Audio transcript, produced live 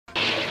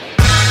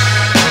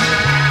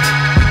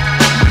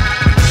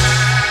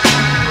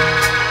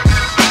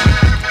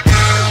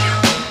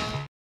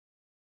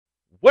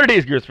What it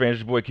is, Gears fans,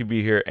 your boy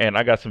QB here, and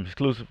I got some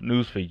exclusive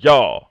news for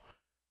y'all.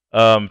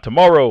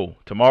 Tomorrow.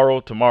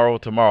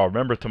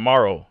 Remember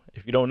tomorrow.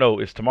 If you don't know,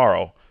 it's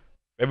tomorrow.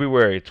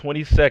 February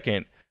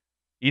 22nd.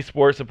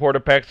 Esports supporter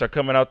packs are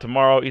coming out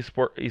tomorrow.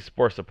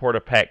 Esports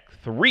supporter pack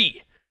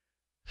 3.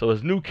 So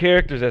it's new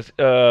characters. That's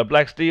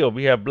Black Steel.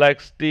 We have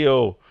Black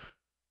Steel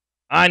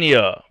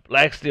Anya,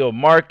 Black Steel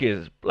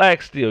Marcus,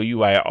 Black Steel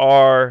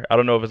UIR. I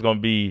don't know if it's gonna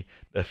be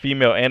the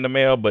female and the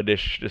male, but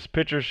this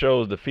picture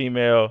shows the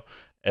female,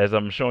 as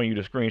I'm showing you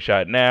the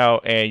screenshot now,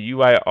 and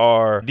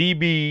UIR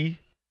DB,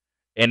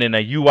 and then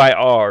a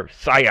UIR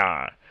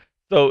Scion.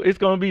 So it's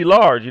gonna be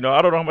large. I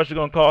don't know how much it's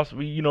gonna cost.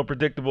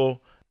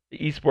 Predictable. The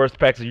esports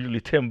packs are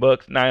usually $10,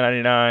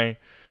 $9.99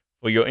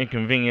 for your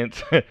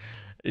inconvenience.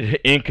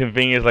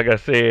 Inconvenience, like I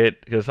said,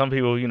 because some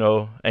people,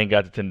 ain't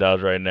got the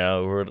 $10 right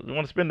now, or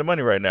want to spend the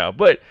money right now.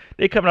 But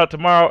they coming out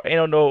tomorrow.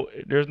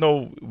 There's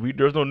no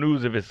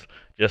news if it's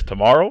just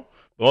tomorrow.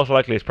 Most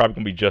likely, it's probably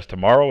gonna be just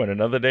tomorrow and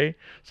another day.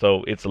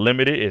 So it's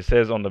limited. It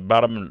says on the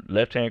bottom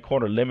left-hand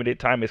corner, limited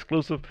time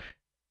exclusive,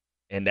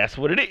 and that's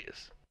what it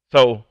is.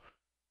 So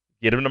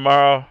get them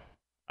tomorrow.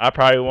 I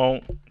probably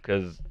won't,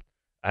 because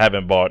I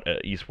haven't bought an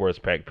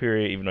esports pack.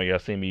 Period. Even though y'all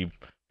see me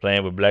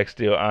playing with Black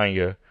Steel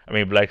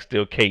Black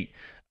Steel Kate.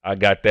 I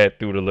got that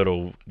through the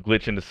little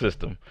glitch in the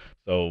system.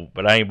 So,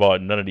 but I ain't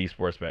bought none of these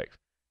sports packs.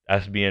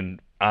 That's being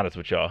honest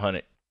with y'all,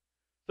 100.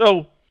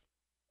 So,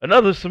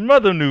 some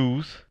other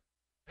news.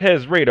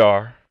 Pez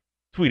Radar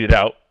tweeted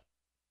out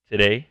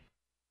today.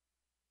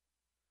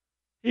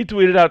 He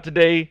tweeted out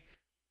today,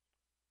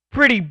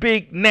 pretty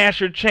big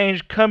Gnasher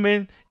change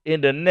coming in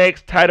the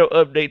next title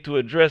update to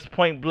address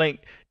point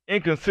blank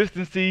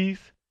inconsistencies.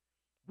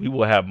 We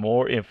will have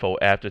more info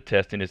after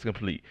testing is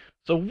complete.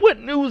 So what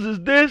news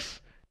is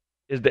this?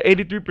 Is the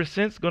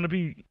 83% going to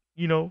be,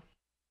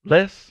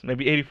 less?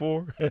 Maybe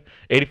 84,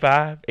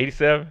 85,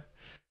 87?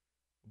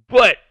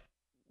 But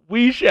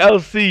we shall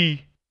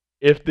see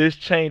if this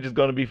change is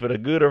going to be for the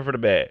good or for the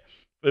bad.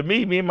 For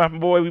me and my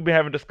boy, we've been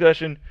having a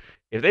discussion.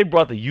 If they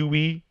brought the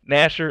UE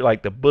Gnasher,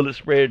 like the bullet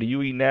spreader, the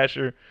UE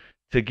Gnasher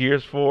to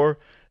Gears 4,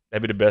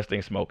 that'd be the best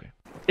thing smoking.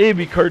 It'd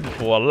be curtains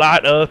for a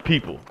lot of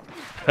people.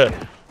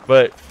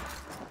 But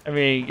I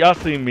mean, y'all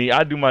see me.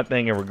 I do my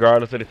thing, and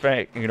regardless of the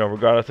fact,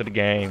 regardless of the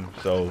game.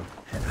 So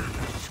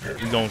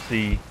we gonna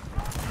see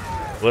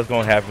what's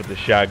gonna happen with the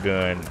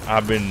shotgun.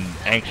 I've been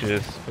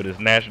anxious for this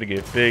Gnasher to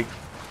get fixed.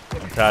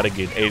 I'm tired of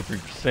getting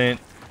 83%.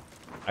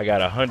 I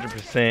got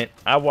 100%.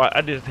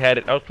 I just had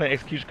it. I was playing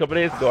execution a couple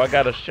days ago. I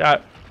got a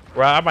shot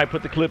where I might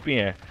put the clip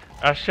in.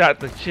 I shot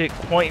the chick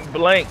point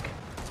blank,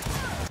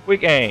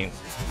 quick aim,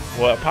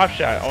 well, a pop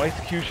shot on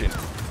execution.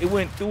 It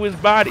went through his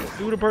body,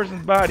 through the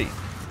person's body.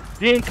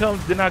 Then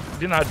I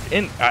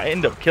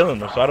end up killing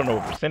them, so I don't know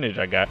what percentage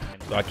I got.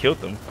 So I killed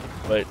them,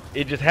 but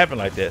it just happened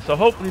like that. So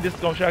hopefully this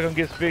shotgun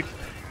gets fixed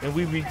and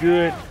we be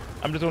good.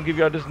 I'm just gonna give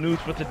y'all this news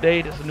for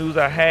today. This is the news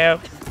I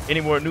have. Any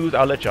more news,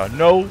 I'll let y'all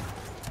know.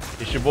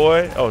 It's your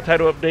boy.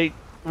 Title update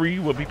 3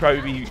 will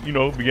probably be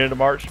beginning of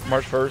March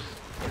 1st,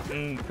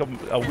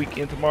 a week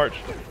into March.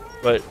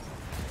 But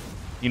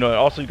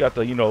also you got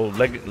the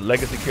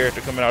legacy character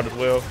coming out as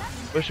well.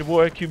 But it's your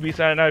boy QB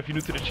signing out. If you're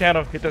new to the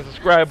channel, hit that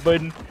subscribe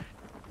button.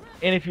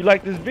 And if you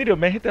like this video,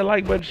 man, hit that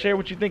like button, share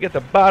what you think at the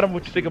bottom,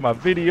 what you think of my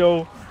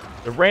video.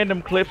 The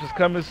random clips is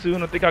coming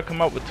soon. I think I'll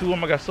come out with 2 of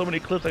them. I got so many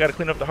clips. I got to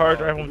clean up the hard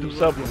drive. I'm going to do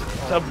something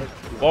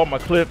with all my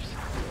clips.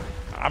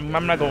 I'm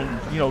not going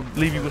to,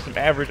 leave you with some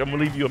average. I'm going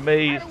to leave you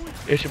amazed.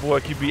 It's your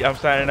boy QB. I'm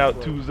signing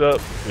out. 2's up.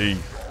 Peace.